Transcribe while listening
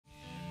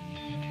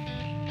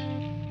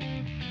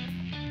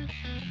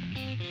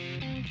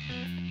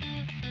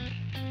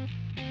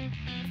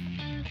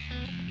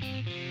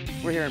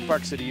We're here in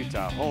Park City,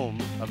 Utah, home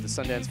of the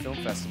Sundance Film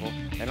Festival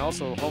and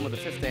also home of the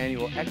 5th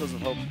annual Echoes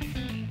of Hope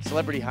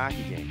Celebrity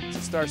Hockey Game. It's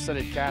a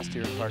star-studded cast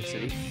here in Park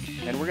City,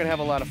 and we're going to have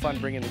a lot of fun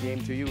bringing the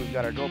game to you. We've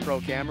got our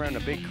GoPro camera and a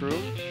big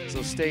crew,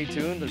 so stay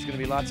tuned. There's going to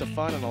be lots of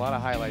fun and a lot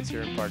of highlights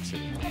here in Park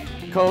City.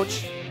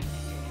 Coach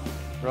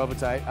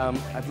Robitaille,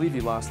 I believe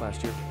you lost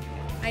last year.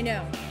 I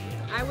know.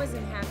 I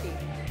wasn't happy.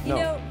 You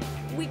know,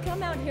 we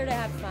come out here to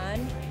have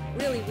fun.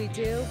 Really, we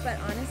do. But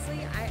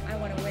honestly, I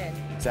want to win.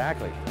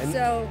 Exactly. And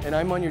And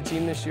I'm on your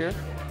team this year.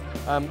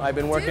 I've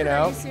been working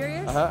out. Are you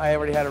serious? I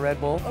already had a Red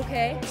Bull.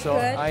 Okay, so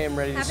good. I am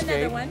ready to skate. Have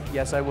another one?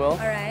 Yes, I will. All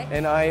right.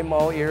 And I am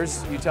all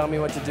ears. You tell me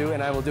what to do,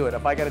 and I will do it.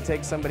 If I got to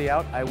take somebody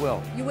out, I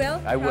will. You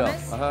will? I will.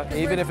 Promise?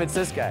 Even if it's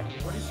this guy.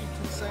 What is she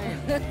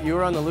saying? You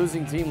were on the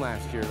losing team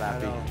last year,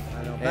 Lappy.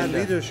 I know. Bad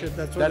leadership.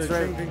 That's why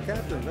they're changing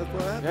captain. That's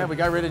what happened. Yeah, we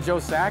got rid of Joe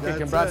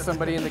Sakic and brought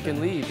somebody in that can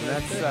lead. And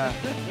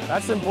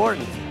that's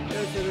important.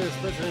 Yes, it is,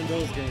 especially in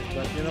those games.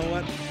 But you know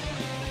what?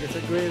 It's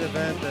a great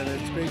event, and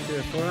it's great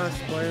for us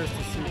players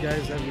to see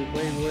guys that we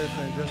played with,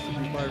 and just to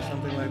be part of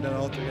something like that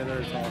all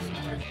together is awesome.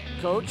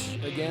 Coach,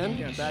 again,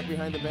 back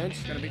behind the bench.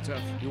 It's going to be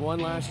tough. You won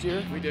last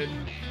year. We did.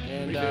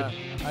 And we did.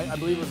 I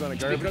believe it was on a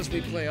garbage. Because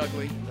we play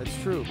ugly. That's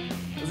true.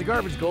 It was a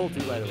garbage goal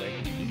too, by the way.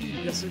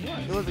 Yes, it was.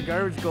 It was a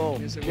garbage goal.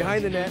 Yes, it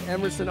Behind was. the net,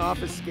 Emerson off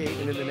his skate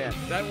and in the net.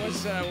 That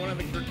was one of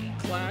the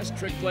class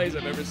trick plays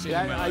I've ever seen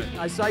in my life.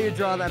 I saw you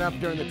draw that up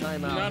during the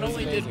timeout. Not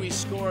only did we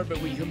score, but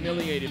we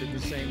humiliated at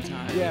the same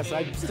time. Yes,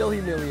 I'm still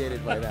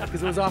humiliated by that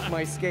because it was off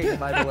my skate,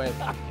 by the way.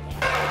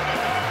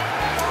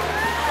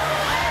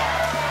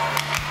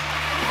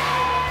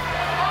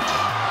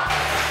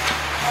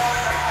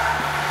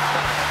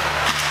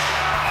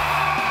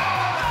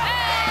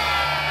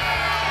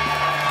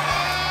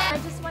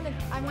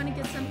 I want to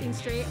get something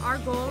straight. Our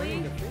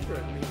goalie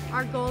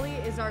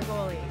is our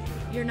goalie.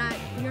 You're not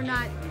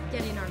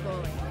getting our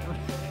goalie.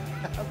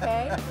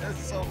 Okay?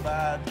 That's so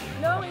bad.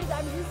 No, I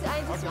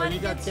just want to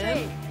get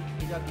straight.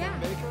 You got Ken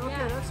Baker?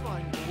 Okay, that's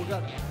fine. We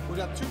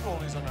got two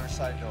goalies on our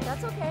side though.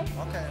 That's okay.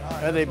 Okay, all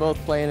right. Are they both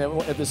playing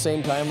at the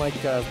same time, like,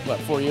 what,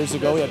 4 years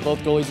ago? We had both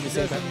goalies at the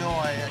same time? No,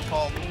 I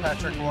called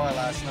Patrick Roy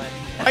last night.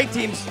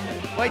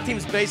 White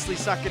team's basically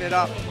sucking it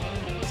up.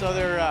 So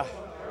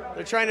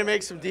they're trying to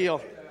make some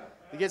deal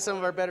to get some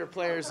of our better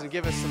players and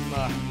give us some,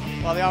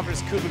 well, they offered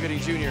us Cuba Gooding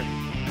Jr.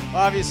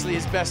 Obviously,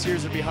 his best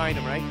years are behind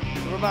him, right?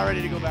 So we're about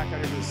ready to go back out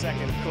here for the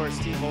second. Of course,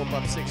 Team Hope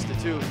up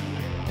 6-2,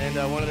 and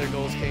one of their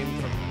goals came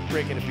from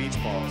breaking a beach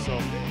ball. So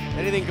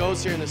anything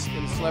goes here in the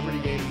celebrity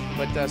game,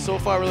 but so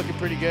far we're looking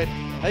pretty good.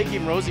 I think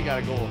even Rosie got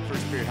a goal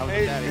first period. How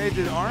was that? Hey,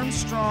 did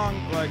Armstrong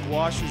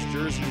wash his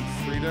jersey in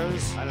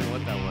Fritos? I don't know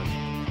what that was.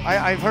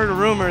 I've heard a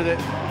rumor that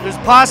there's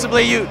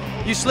possibly you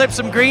slipped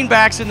some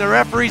greenbacks in the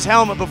referee's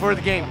helmet before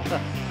the game.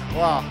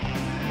 Wow.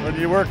 When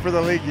you work for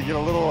the league, you get a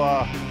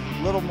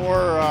little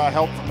more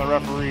help from the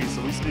referees,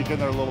 so we sneak in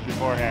there a little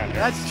beforehand.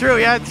 Yeah. That's true.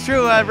 Yeah, it's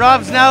true.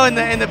 Rob's now in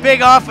the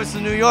big office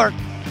in New York,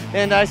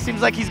 and it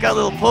seems like he's got a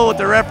little pull with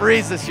the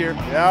referees this year.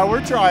 Yeah,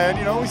 we're trying.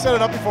 You know, we set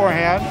it up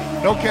beforehand.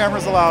 No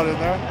cameras allowed in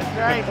there.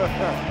 That's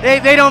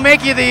right. They don't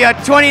make you the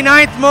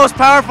 29th most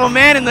powerful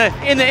man in the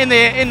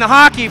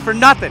hockey for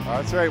nothing.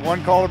 That's right.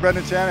 One call to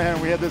Brendan Shanahan,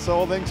 we had this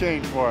whole thing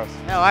changed for us.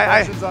 No,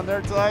 Questions on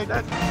their side. What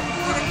a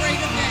great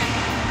event.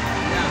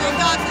 Thank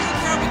God for Luc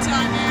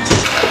Robitaille, man.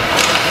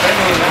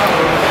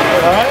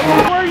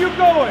 Where are you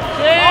going?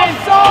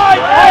 Offside!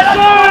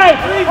 Offside!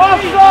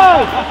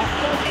 Offside!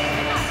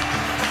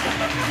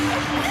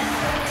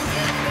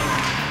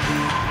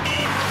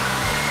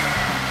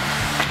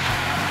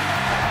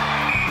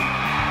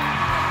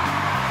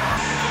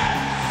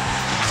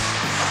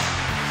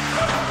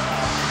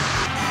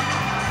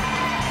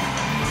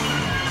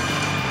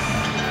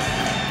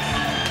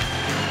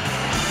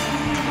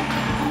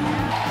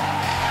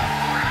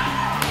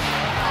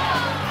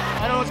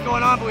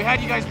 Going on, but we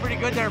had you guys pretty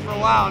good there for a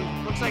while,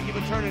 and looks like you've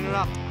been turning it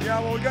up. Yeah,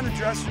 well, we got in the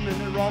dressing room,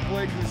 and Rob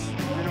Blake was,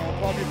 you know,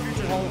 probably a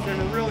future Hall of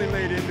Famer, really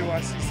laid into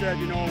us. He said,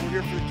 you know,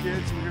 we're here for the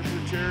kids, we're here for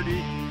the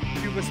charity.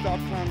 Cuba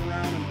stopped clowning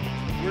around, and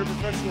we're a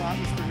professional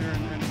atmosphere here,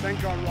 and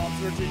thank God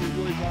Rob's our team. He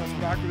really brought us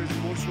back with his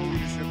emotional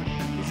leadership.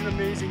 He's an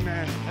amazing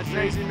man. That's an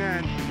amazing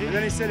man. And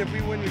then he said, if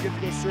we win, we get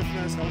to go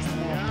surfing at his house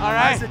tomorrow. All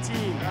right. As a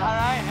team. All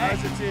right. As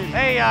a team.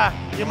 Hey,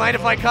 you mind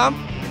if I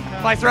come?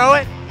 If I throw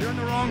it? You're on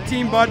the wrong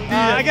team, bud.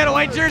 I got a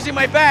white jersey in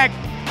my bag.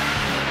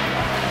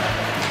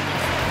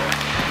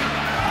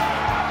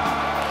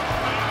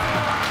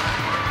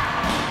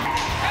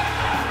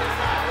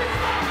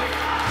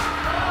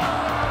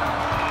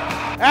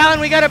 Alan,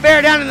 we got a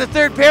bear down in the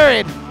third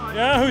period.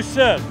 Yeah, who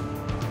said?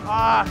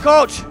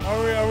 Coach.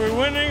 Are we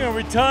winning? Are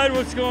we tied?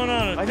 What's going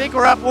on? I think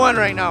we're up 1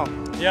 right now.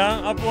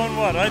 Yeah, up 1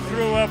 what? I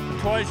threw up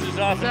twice as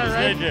often as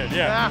they did.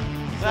 Yeah.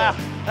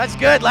 That's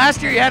good.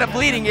 Last year you had a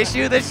bleeding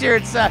issue. This year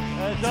it's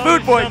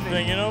food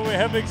poisoning. You know, we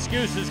have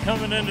excuses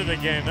coming into the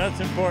game. That's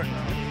important.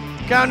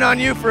 Counting on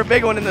you for a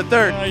big one in the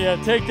third. Oh yeah,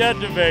 take that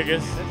to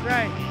Vegas. That's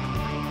right.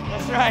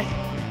 That's right.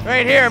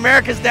 Right here,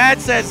 America's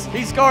dad says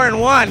he's scoring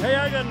 1. Hey,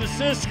 I got an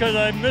assist because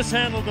I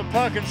mishandled the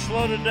puck and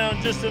slowed it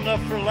down just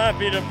enough for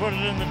Lappy to put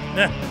it in the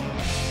net.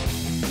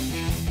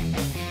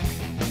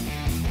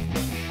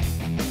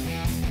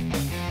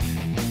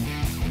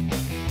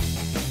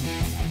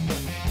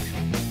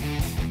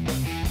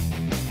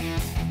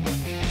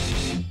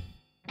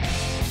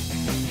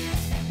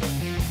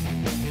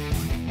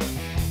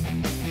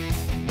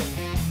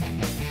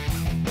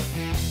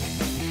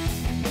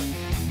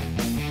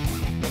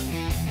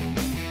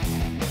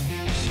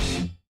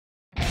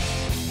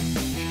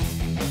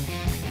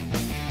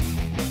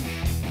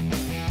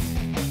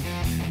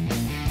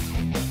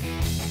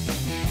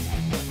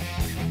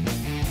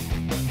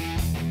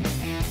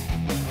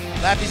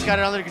 Lappy's got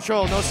it under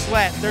control. No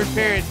sweat. Third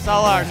period. It's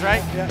all ours,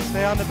 right? Yeah,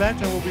 stay on the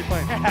bench and we'll be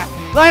fine.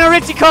 Lionel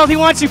Richie called. He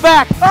wants you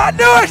back. I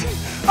knew it!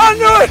 I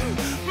knew it!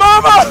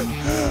 Mama!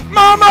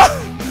 Mama!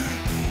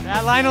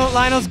 Yeah,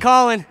 Lionel's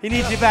calling. He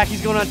needs you back.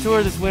 He's going on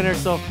tour this winter,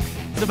 so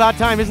it's about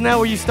time. Isn't that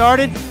where you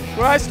started?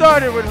 Where I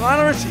started with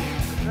Lionel Richie.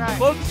 Right.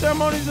 Closing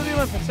ceremonies of the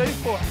Olympics,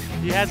 84.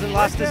 He hasn't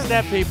lost a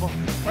step, people.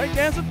 Break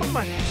dancing for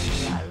money.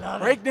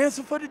 Break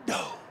dancing for the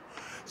dough.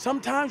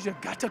 Sometimes you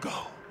got to go.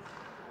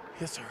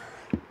 Yes, sir.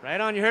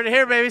 Right on. You heard it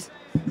here, babies.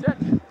 Check.